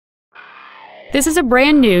This is a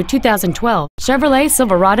brand new 2012 Chevrolet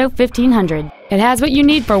Silverado 1500. It has what you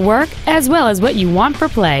need for work as well as what you want for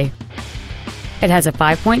play. It has a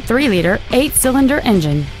 5.3-liter 8-cylinder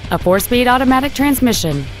engine, a 4-speed automatic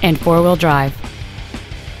transmission, and 4-wheel drive.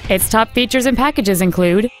 Its top features and packages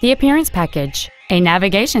include the appearance package, a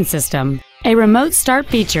navigation system, a remote start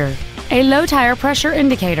feature, a low tire pressure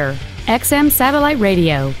indicator, XM satellite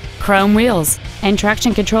radio, chrome wheels, and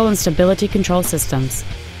traction control and stability control systems.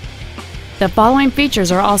 The following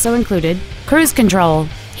features are also included: cruise control,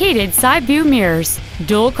 heated side view mirrors,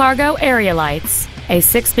 dual cargo area lights, a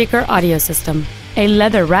 6-speaker audio system, a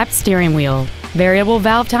leather-wrapped steering wheel, variable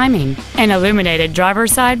valve timing, an illuminated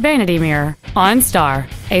driver's side vanity mirror, OnStar,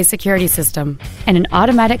 a security system, and an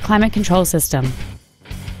automatic climate control system.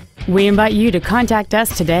 We invite you to contact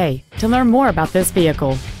us today to learn more about this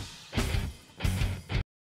vehicle.